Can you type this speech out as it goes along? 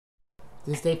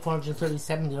This day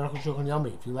 437, the Aruch Shulchan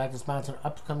Yomi. If you'd like to sponsor an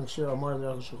upcoming share or more of the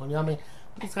Aruch Shulchan Yomi,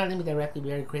 please contact me directly.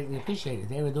 Very greatly appreciated.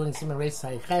 They were doing Simon Reis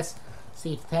Sariches,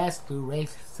 Seif Test through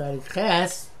Reis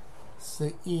Sariches,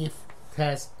 Seif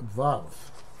Test Vav.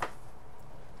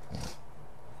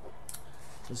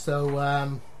 So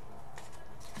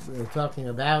we're talking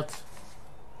about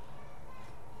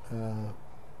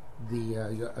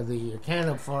the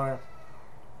candle for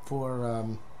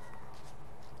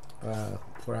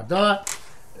Abdullah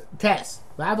test.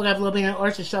 Don't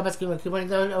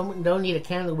need a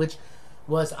candle which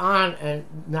was on and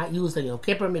not used on Yom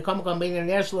Kippur. Never need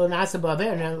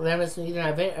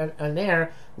an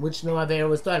air which no aver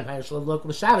was done.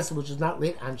 Which is not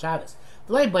lit on Shabbos.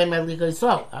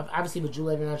 Obviously, with Jew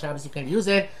later on Shabbos, you can't use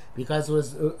it because it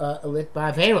was lit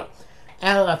by avera.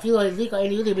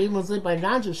 Even was lit by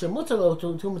non-Jew.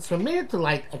 It's permitted to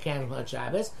light a candle on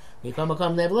Shabbos.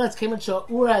 Nevertheless, came and show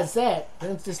urazet.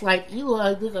 And it's just like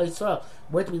were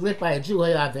to be lit by a Jew,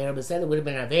 but said it would have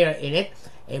been avera in it.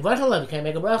 You can't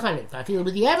make a bracha on it. I feel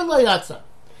with the Evan lo yatsa.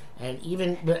 And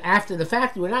even after the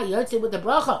fact, you were not yatsa with the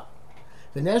bracha.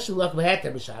 The neshu look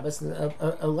b'heter b'Shabbos,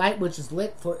 a light which is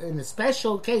lit for in a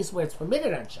special case where it's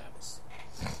permitted on Shabbos.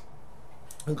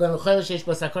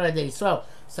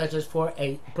 Such as for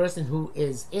a person who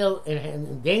is ill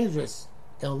in dangerous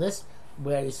illness,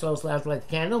 where Yisrael is allowed to light the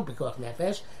candle, b'koach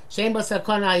nefesh. She'en bo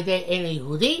sakana alidei ein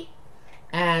Yehudi,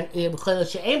 and she'en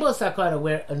bo sakana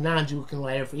where a non-Jew can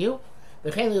light it for you.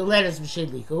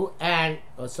 And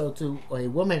also to a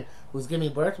woman who's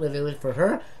giving birth, where they lit for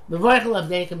her,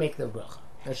 they can make the bracha.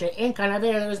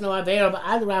 There is no avera, but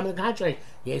on the contrary,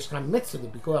 yesh mitzvah the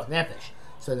b'koach nefesh.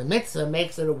 So the mitzvah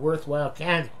makes it a worthwhile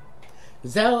candle.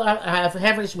 So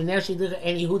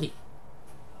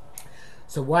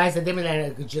why is it different than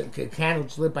a candle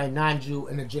which is lit by non-Jew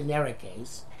in a generic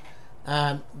case?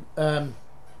 Because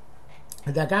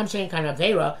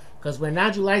when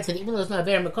non-Jew lights it, even though it's not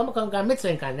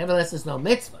avera, nevertheless there's no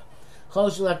mitzvah.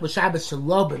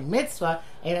 Mitzvah,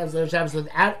 and as the Shabbos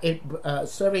without it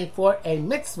serving for a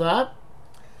mitzvah,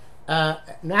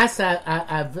 nasa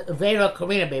avera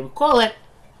karina, we call it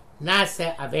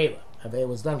nasa avera. Avera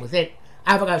was done with it.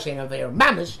 Avagash ain't avera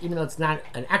mamish, even though it's not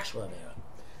an actual avera.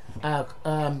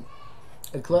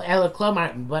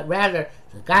 But rather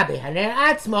gabe haner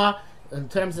atzma, in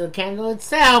terms of the candle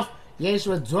itself,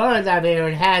 yeshua dora avera,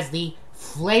 it has the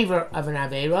flavor of an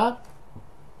avera.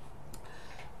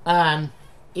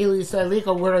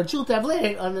 Ilisarliko were a Jew to have lit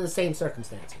it under the same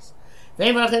circumstances.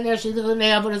 You can't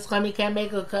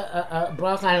make a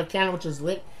bracha on a candle which is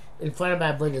lit in front of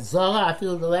Avodah Zorah. I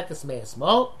feel the lekas may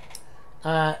smoke,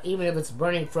 even if it's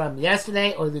burning from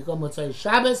yesterday, or they go Motzei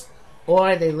Shabbos,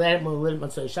 or they let it lit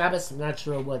Motzei Shabbos. I'm not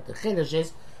sure what the chiddush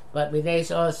is, but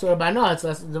it's less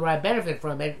to derive benefit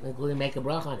from it, including make a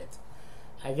bracha on it.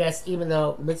 I guess even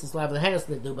though mitzvah slav lehenos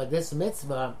they do, but this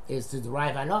mitzvah is to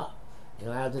derive anah. You're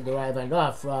allowed to derive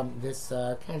anah from this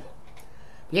candle.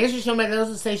 Those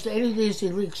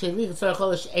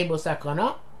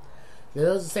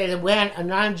who say that when a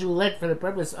non-Jew lit for the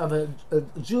purpose of a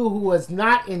Jew who was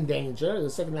not in danger, who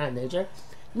was sick and not in danger,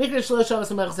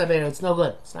 it's no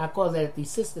good. It's not called that it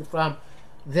desisted from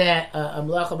the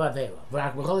Amlach of Avera.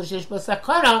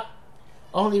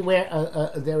 Only where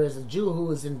there is a Jew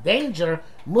who is in danger,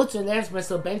 whether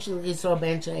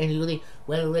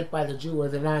lit by the Jew or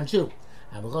the non-Jew.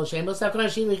 But for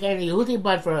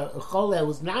a chole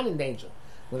who's not in danger,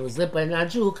 when it was lit by a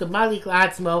non-Jew,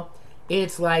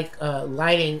 it's like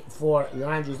lighting for the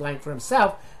non-Jew, lighting for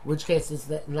himself, in which case it's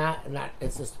not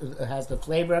it's just, it has the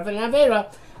flavor of an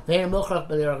avera. But the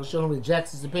Aruch Shulchan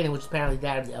rejects his opinion, which is apparently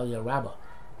that of the Eliyah Rabbah.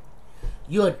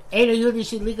 Yud Eino Yudi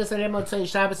Shidlikas Arei Motzei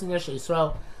Shabbos in Yosher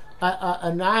Yisrael.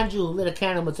 A non-Jew lit a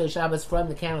candle Motzei Shabbos from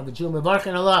the candle of a Jew.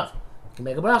 Mevarchen alav. You can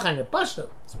make a bracha on it. Pashto.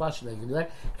 It's pashto that you can do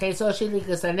that. Okay, so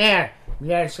Shidlikas Aner.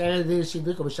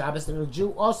 Shidlikas Shabbos, and a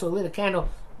Jew also lit a candle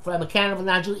from a candle of a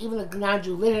non-Jew. Even the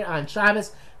non-Jew lit it on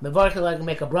Shabbos. Mevarchen alav can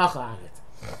make a bracha on it.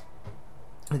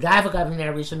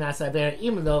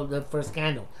 Even though the first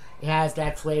candle it has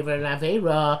that flavor of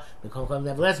Avera, now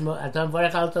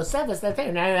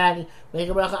make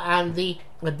a bracha on the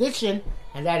addition,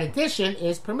 and that addition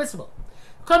is permissible.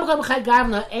 But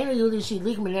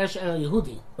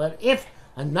if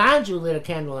a non-Jew lit a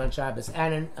candle on Shabbos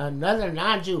and another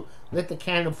non-Jew lit the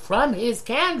candle from his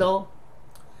candle,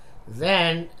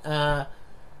 then don't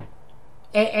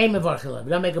make a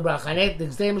bracha on it. The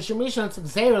Gzeira Mishum Rishon, it's a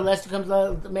Gzeira, unless you come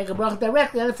to make a bracha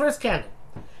directly on the first candle.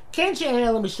 Now,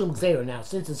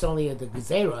 since it's only the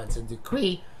Gzeira, it's a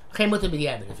decree.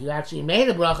 If you actually made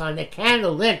a bracha on the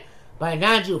candle lit by a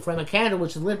non-Jew from a candle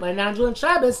which is lit by a non-Jew on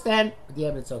Shabbos, then the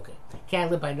evidence okay.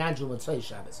 Can't lit by a non-Jew on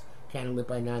Shabbos. Can't lit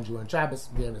by a non-Jew on Shabbos,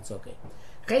 the evidence okay.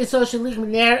 And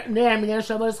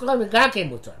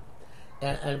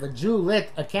if a Jew lit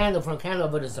a candle from a candle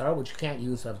of Avodah Zarah, which you can't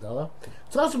use for Havdalah,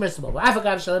 it's also permissible.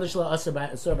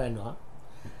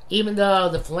 Even though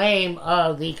the flame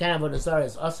of the candle of Avodah Zarah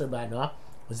is Asur Ba'Noah,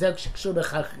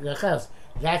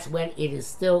 that's when it is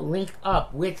still linked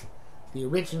up with the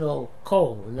original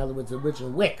coal, in other words, the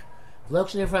original wick.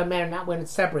 Not when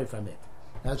it's separate from it.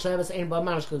 Now, Shabbos ain't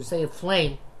Ba'Mamash, because we say a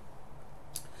flame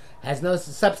has no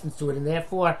substance to it, and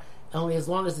therefore, only as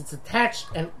long as it's attached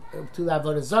and to the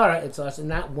Avodah Zarah, it's also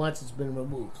not once it's been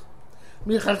removed.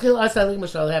 But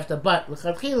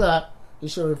l'chadchila, you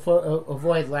should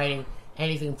avoid lighting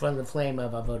anything from the flame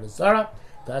of Avodah Zarah,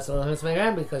 because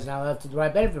now you have to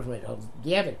derive benefit from it.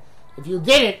 If you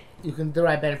did it, you can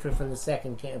derive benefit from the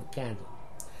second candle.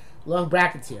 Long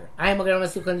brackets here. I am going to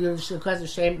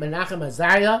Menachem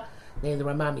Azariah, named the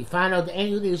Ramah Mifano. The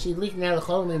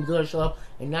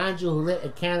a non-Jew who lit a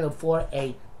candle for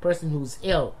a person who's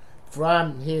ill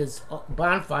from his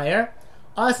bonfire.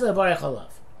 Also, Baruch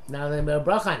Halav. Now they made a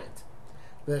brach on it.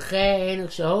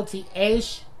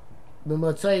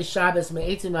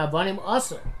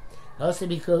 Also,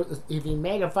 because if he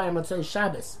made a fire Motzei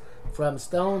Shabbos from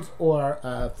stones or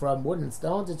from wooden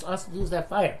stones, it's also to use that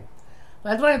fire.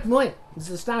 But it's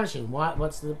astonishing. What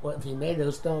if he made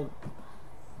those stone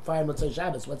fire Motzei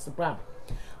Shabbos? What's the problem?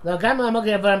 But it's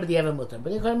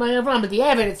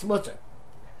mutter.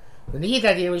 Now,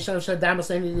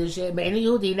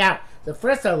 the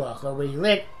first halacha where he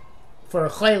lit for a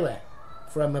choyle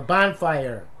from a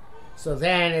bonfire, so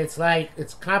then it's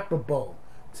comparable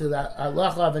to the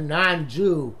halacha of a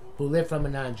non-Jew who lit from a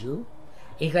non-Jew.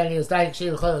 Even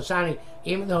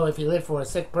though if he lit for a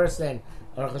sick person,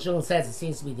 or Chashul says it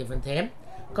seems to be different to him.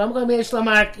 Nevertheless,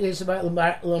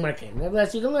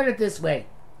 you can learn it this way.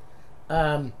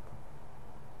 And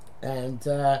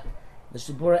the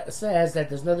Shibura says that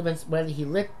there's no difference whether he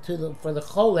lit for the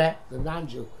chole, the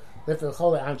non-Jew, lit for the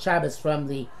chole on Shabbos from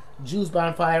the Jew's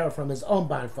bonfire or from his own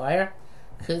bonfire,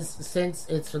 because since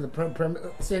it's for the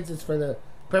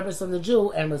purpose of the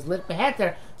Jew and was lit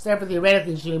beheter, so therefore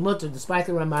theoretically it should be mutter, despite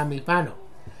the Ramah Mifano.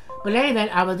 But anyway,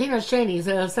 Avadina Sheni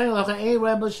says,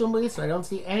 I don't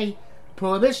see any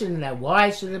prohibition in that.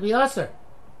 Why should it be usher?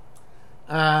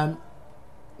 When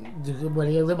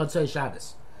he lived on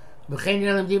Shabbos.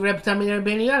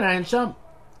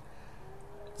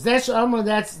 That's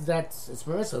it's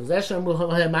permissive.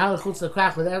 Whenever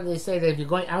they say that if you're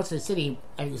going out to the city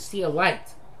and you see a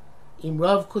light,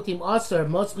 most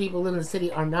people live in the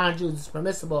city are non-Jews, it's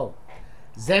permissible.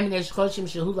 It's because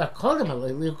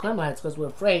we're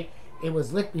afraid it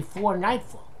was lit before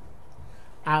nightfall.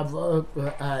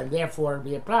 Therefore, it'd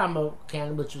be a problem of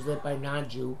candle which was lit by a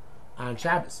non-Jew on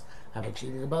Shabbos. At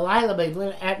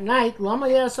night,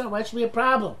 why should be a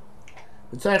problem?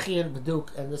 And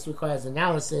this requires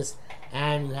analysis,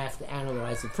 and you have to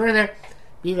analyze it further.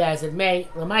 Be that as it may,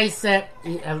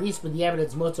 at least with the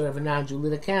evidence mutter of a non-Jew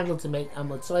lit a candle to make a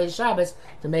Motzei Shabbos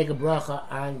to make a bracha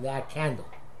on that candle.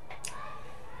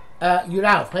 If you're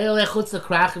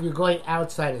going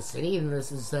outside the city, and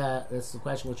this is a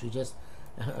question which we just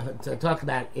talked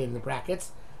about in the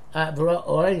brackets,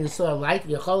 or you saw a light, or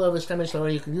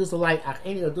you can use the light, or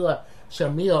you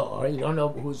don't know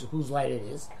whose light it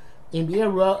is.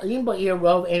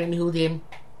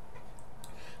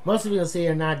 Most of you will say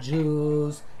you're not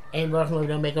Jews, and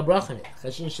don't make a bracha on it.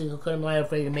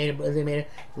 Afraid they made it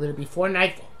lit it before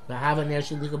nightfall.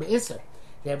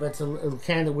 Yeah, but it's a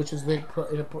candle which is lit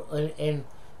in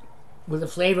with the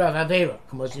flavor of Avera.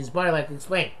 Commotion is bar, like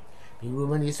explained.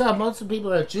 When you saw most of the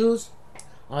people are Jews,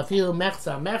 or if you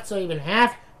mechza, even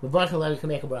half, you can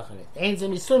make a bracha on it.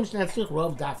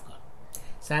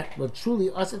 It's not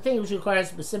truly us a thing which requires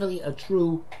specifically a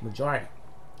true majority.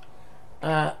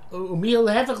 However,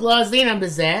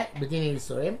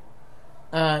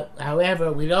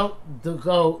 we don't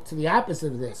go to the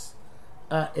opposite of this.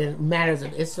 In matters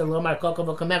of Isra Lomar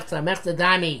Kokov Kamechza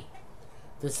Dami,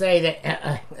 to say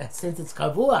that since it's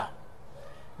kavua,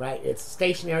 right, it's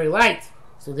stationary light,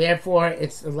 so therefore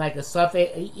it's like a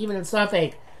suffix, even in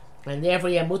suffix, and therefore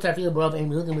you have mutar fil brov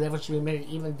and Yehudim, therefore should be admitted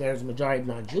even there's a majority of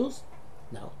non-Jews.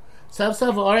 No,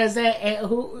 sub or is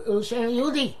who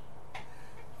Yehudi.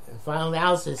 Final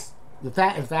analysis: the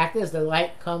fact is the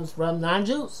light comes from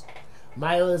non-Jews.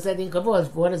 Ma'il is said in kavua.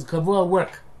 What does kavua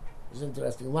work? It's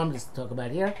interesting lumdis to talk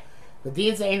about here. But the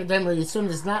Yisra Yisum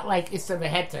is not like Isra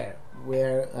V'Heter,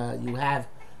 where you have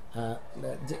a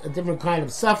different kind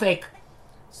of suffix,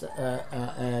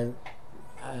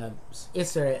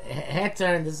 Isser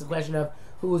Heter, and this is a question of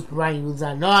who's providing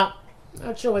Yuzah not.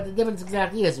 Not sure what the difference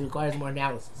exactly is. It requires more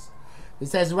analysis. He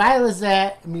says,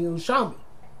 Railazeh Miyushami.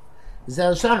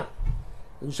 Zel Shana.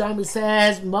 Yerushalmi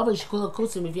says, Mavish Kula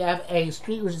Kusim, if you have a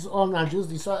street which is all non-Jews,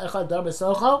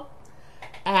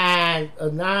 and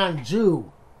a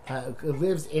non-Jew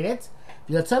lives in it,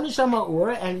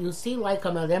 and you see like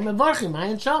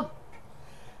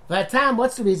Vatam,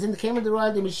 what's the reason? Came in the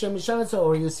road,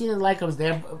 or you see the like comes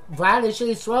there,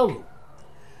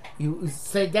 you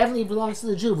say definitely belongs to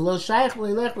the Jew.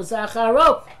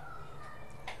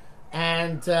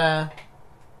 And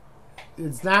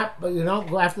it's not, but you don't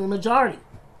go after the majority.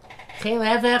 In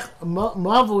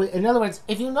other words,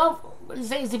 if you know, what he's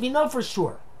saying is if you know for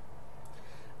sure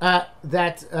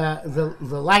that the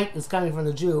light is coming from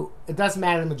the Jew, it doesn't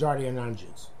matter the majority are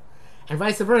non-Jews. And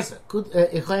vice versa. You know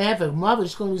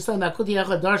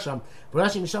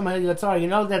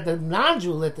that the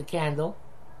non-Jew lit the candle,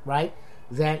 right?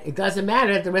 Then it doesn't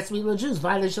matter that the rest of the people are Jews.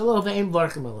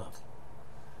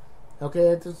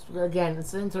 Okay, again,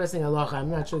 it's an interesting halacha.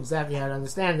 I'm not sure exactly how to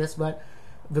understand this, but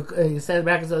you said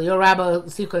brackets your rabbi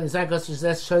Sikon Yisrael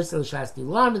says shows the Shas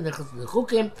Dilam and the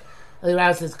Chukim. The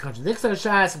rabbi says contradicts our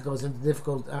Shas. It goes into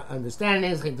difficult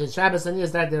understandings. The Shabbos and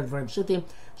is that they're very pshutim.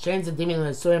 Shane's a dimin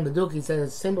like Isurim Baduk. He says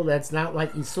it's a symbol that's not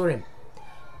like Isurim.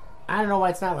 I don't know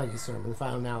why it's not like Isurim in the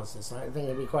final analysis. I think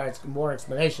it requires more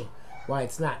explanation why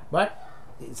it's not. But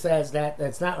it says that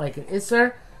it's not like an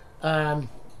Isur.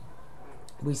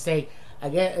 We say, I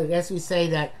guess we say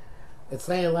that it's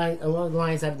along the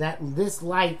lines of that this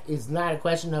light is not a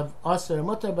question of Asur and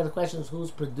Mutter, but a question of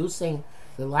who's producing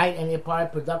the light, and if part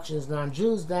of production is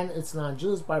non-Jews, then it's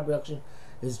non-Jews. Part of production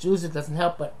is Jews. It doesn't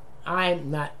help, but I'm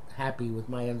not happy with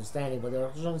my understanding what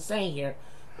they're saying here,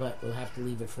 but we'll have to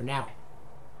leave it for now.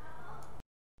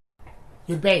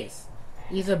 Your base.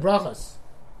 These are brachos.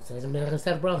 It says in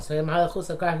Melchizedek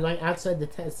brachos. Going outside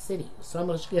the city.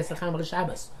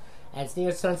 And it's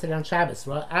near sunset on Shabbos.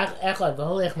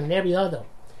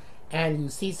 And you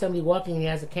see somebody walking and he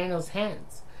has a candle in his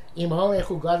hands. If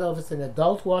it's an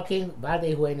adult walking,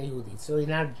 so he's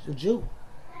not a Jew.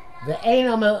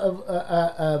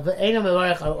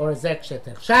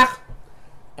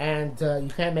 And you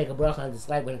can't make a bracha on this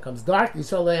light when it comes dark.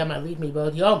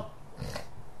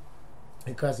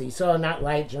 Because he saw not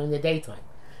light during the daytime.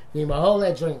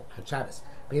 During Shabbos.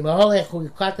 If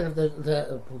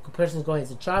the person's going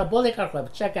as a child,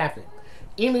 check after it.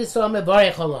 If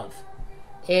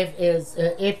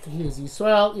he's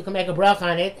Yisrael, you can make a bracha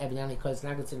on it, evidently because it's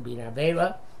not considered to be an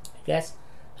Aveira, I guess.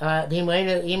 If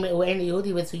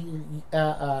it's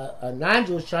a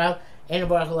non-Jewish child, and a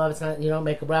bracha it's not, you don't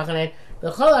make a bracha on it.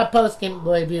 The Chol HaPoskim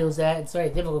views that it's very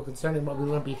difficult concerning what we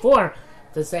learned before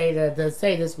to say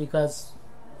this because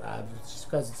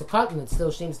it's a cotton, it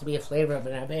still seems to be a flavor of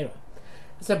an Aveira.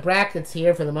 Some brackets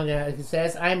here for the Magen. He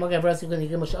says, "I'm Magen Vrasi when he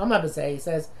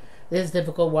says this is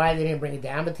difficult. Why they didn't bring it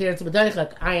down? But here it's a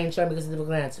bedaychak. I ain't sure because it's a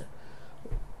difficult answer.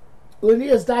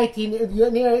 Near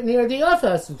the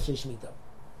office of Shishmita.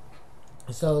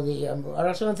 So the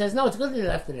Rosh Hashanah says, no, it's good that they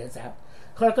left it as out.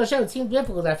 It seems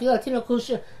difficult. I feel like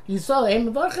Kusha, you saw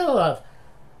him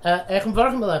even as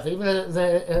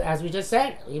we just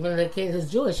said, even the kid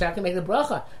is Jewish, how can make the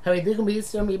bracha? How he didn't be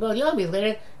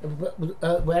later,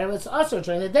 whether it's us or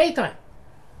during the daytime.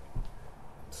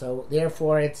 So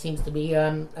therefore, it seems to be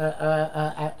at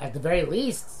the very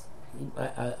least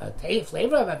a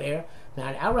flavor of Avera,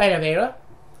 not outright Avera.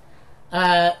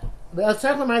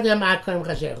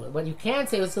 What you can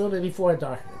say was a little bit before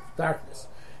darkness.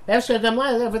 If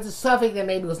it's a suffix, then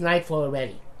maybe it was nightfall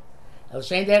already. So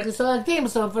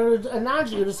for a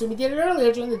non-Jew, you assume he did it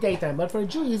earlier during the daytime, but for a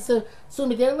Jew, you assume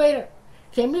he did it later.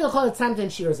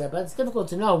 But it's difficult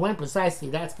to know when precisely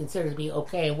that's considered to be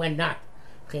okay and when not.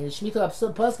 That's why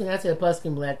the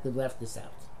Paskim left this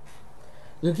out.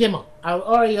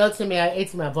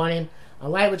 A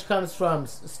light which comes from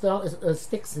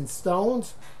sticks and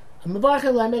stones. Make a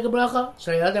bracha.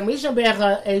 Rishon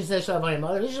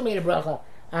made a bracha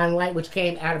on light which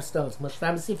came out of stones.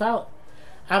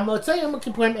 But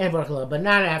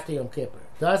not after Yom Kippur.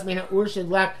 Does mean Ur should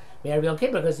lack Yom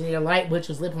Kippur because you need a light which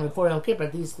was lit from before Yom Kippur.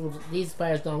 These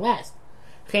fires don't last.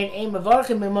 We saw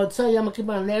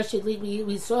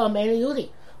a man Yehudi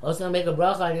also make a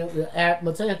bracha at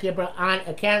Motzei Yom Kippur on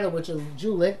a candle which a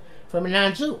Jew lit from a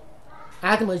non-Jew.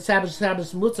 After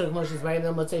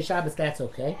Motzei Shabbos, that's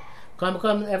okay.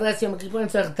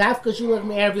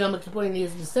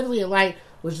 Needs specifically a light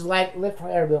which is lit for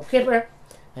Erev Yom Kippur.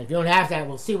 And if you don't have that,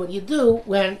 we'll see what you do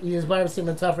when you use Baruch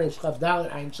Simon Tafrei Shchav Dalet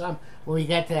Ayin Sham when we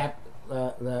get to that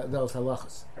those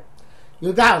halachas.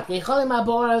 Yudal, Gecholim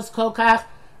Aboras Kokach,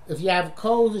 if you have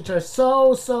coals which are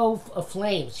so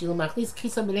aflame,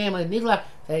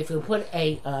 that if you put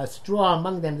a straw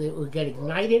among them, they will get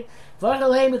ignited.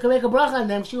 You can make a bracha on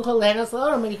them, and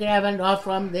you can have enough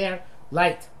from their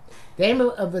light. The aim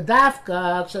of the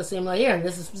dafka, and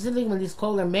this is specifically when these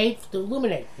coals are made to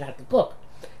illuminate, not to cook.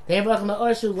 The aim of the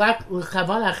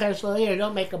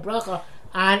don't make a bracha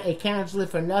on a candle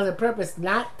for another purpose,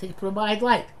 not to provide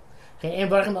light. The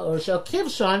aim of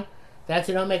the that's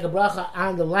you don't make a bracha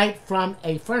on the light from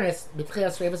a furnace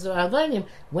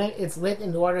when it's lit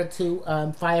in order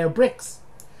to fire bricks.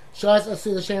 Shows us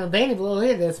to the shem of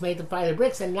here that's made to fire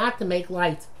bricks and not to make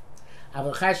light.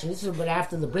 This is but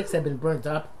after the bricks have been burnt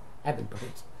up, then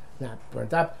it's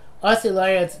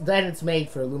made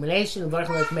for illumination and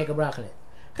to make a bracha on it.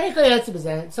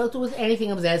 So too with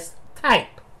anything of this type.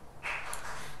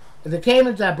 The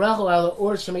Kamen to bracha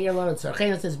or Shemeir Lon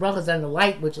Tzarchen says brachas on the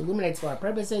light which illuminates for our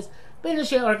purposes.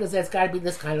 Benashir Orca says it's got to be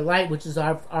this kind of light, which is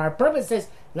our purposes,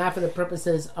 not for the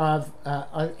purposes of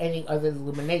any other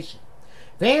illumination.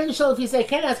 Then if you say,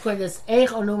 "Can ask this?" How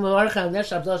can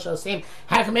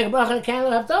make a bracha on a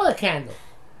candle? Havdalah candle.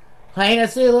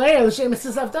 It's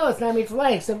not made for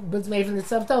light, but it's made from the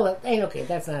Havdalah. Ain't okay.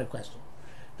 That's not a question.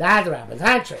 The Adrab, the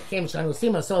Hantra, came Shanu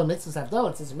Sima, so mitzvahs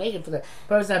Havdalah, since you make it for the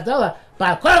purpose of Havdalah,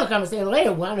 but I'll come and say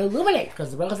later, we want to illuminate,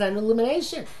 because the bracha is not an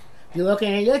illumination. If you're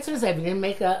looking at Yotzei, if you didn't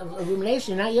make an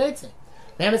illumination, you're not Yotzei.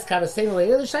 We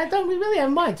really have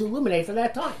in mind to illuminate for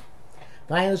that time.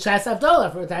 For a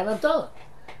time of Havdalah.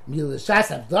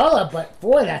 But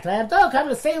for that time of Havdalah, come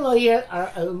to say here, our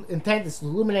intent is to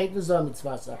illuminate the Zohar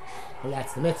mitzvah, and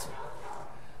that's the mitzvah.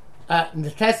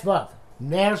 The test above.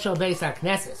 Ner shel beis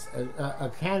hakneses, a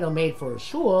candle made for a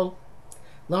shul,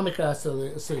 lo mikra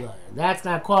siloyer. That's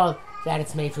not called that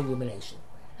it's made for illumination.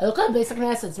 Elokam beis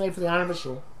hakneses, it's made for the honor of a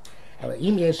shul. But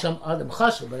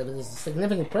if there's a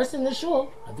significant person in the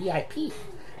shul, a VIP,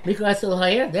 mikra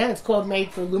siloyer, then it's called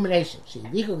made for illumination. They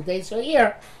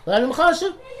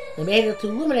made it to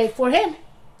illuminate for him.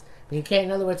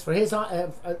 In other words, for his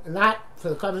not for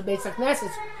the covenant beis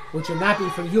hakneses, which would not be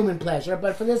for human pleasure,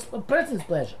 but for this person's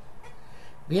pleasure.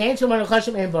 There's no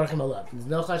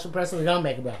chashuv person who don't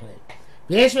make a bracha.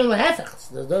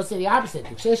 Those say the opposite.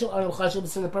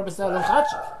 The purpose of the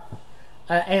chashuv.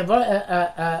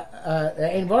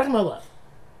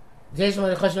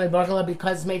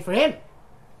 Because it's made for him.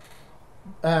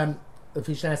 If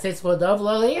you should say it's for the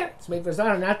it's made for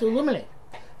Zara, not to illuminate.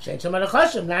 When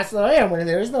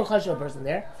there is no chashuv person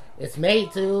there, it's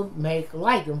made to make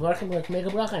light and to make a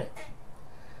bracha on it.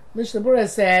 Mishnah Berurah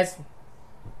says,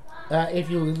 if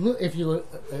you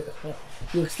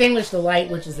extinguish the light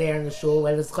which is there in the shul,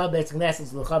 whether it's chav beis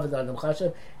hakneses or chav adam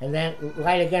chashuv, and then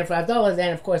light again for Havdalah,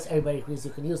 then of course everybody agrees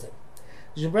you can use it.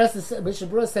 Mishnah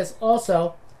Berurah says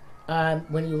also,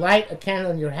 when you light a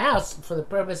candle in your house for the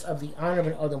purpose of the honor of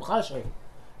an adam chashuv,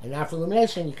 and not for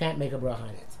illumination, you can't make a bracha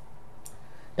on it.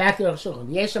 Back to the shul.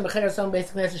 Next to the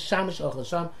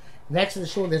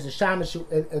shul, there's a shamash.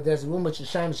 There's a room which the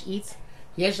shamash eats.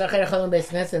 And there's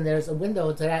a window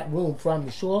into that room from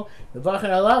the shul. We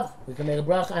can make a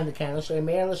bracha on the candle.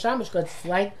 Because it's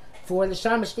light for the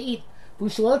shamash to eat.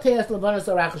 But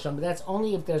that's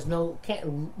only if there's no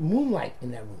moonlight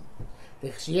in that room.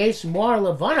 Because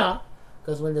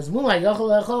when there's moonlight, he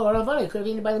could have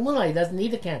eaten by the moonlight. He doesn't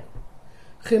need the candle.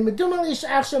 There's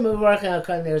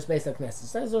beis hakneses.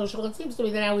 So it seems to me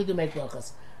that now we do make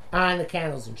brachas on the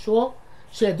candles in shul.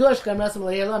 Because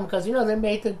they're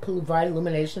made to provide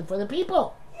illumination for the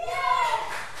people.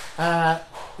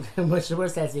 Which the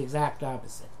verse says the exact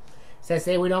opposite. It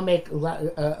says, we don't make a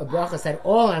brachas at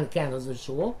all on the candles of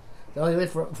shul. They only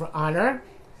live for honor,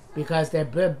 because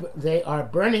they are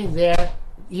burning there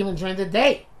even during the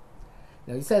day.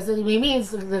 Now he says that he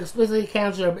means the explicitly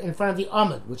candles are in front of the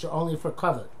amud, which are only for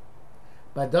cover.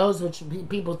 But those which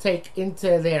people take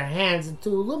into their hands to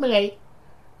illuminate,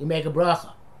 you make a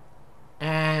bracha.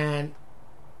 And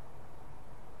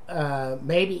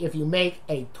maybe if you make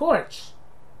a torch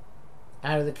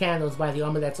out of the candles by the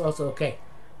amud, that's also okay.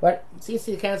 But see,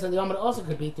 the candles of the amud also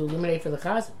could be to illuminate for the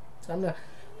chazan. So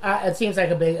it seems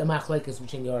like a big machlokes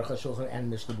between the Aruch HaShulchan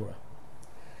and Mishnah Berurah.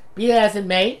 Be that as it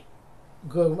may,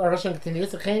 Aruch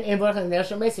continues. You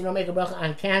don't make a bracha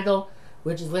on candle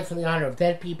which is lit for the honor of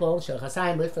dead people. Shel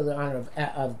chasayim lit for the honor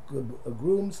of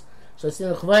grooms. So it's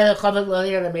in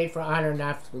they're made for honor,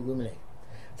 not to illuminate.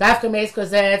 Dafka mace,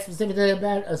 because that's specifically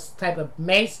about a type of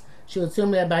mace. She would assume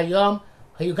that by Yom,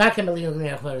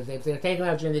 if they're taken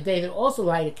out during the day, they also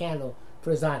light a candle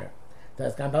for his honor.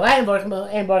 Does Gambalai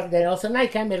and then also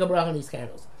night can't make a bracha on these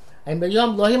candles. And by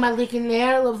Yom, but during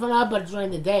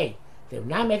the day, They would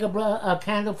not make a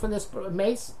candle for this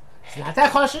mace. It's not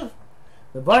that choshev.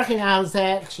 The barking out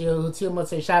said, "Kshiutzil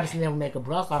Motzei Shabbos," and they will make a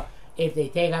bracha if they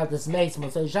take out this mace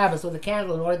Motzei Shabbos with a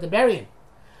candle in order to bury him.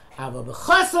 Ava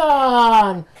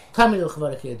b'chasan tamid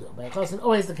l'chvod ha'kidul. By chasan,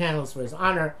 always the candles for his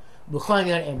honor.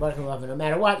 B'chonyan and barking love. No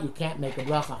matter what, you can't make a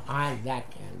bracha on that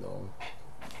candle.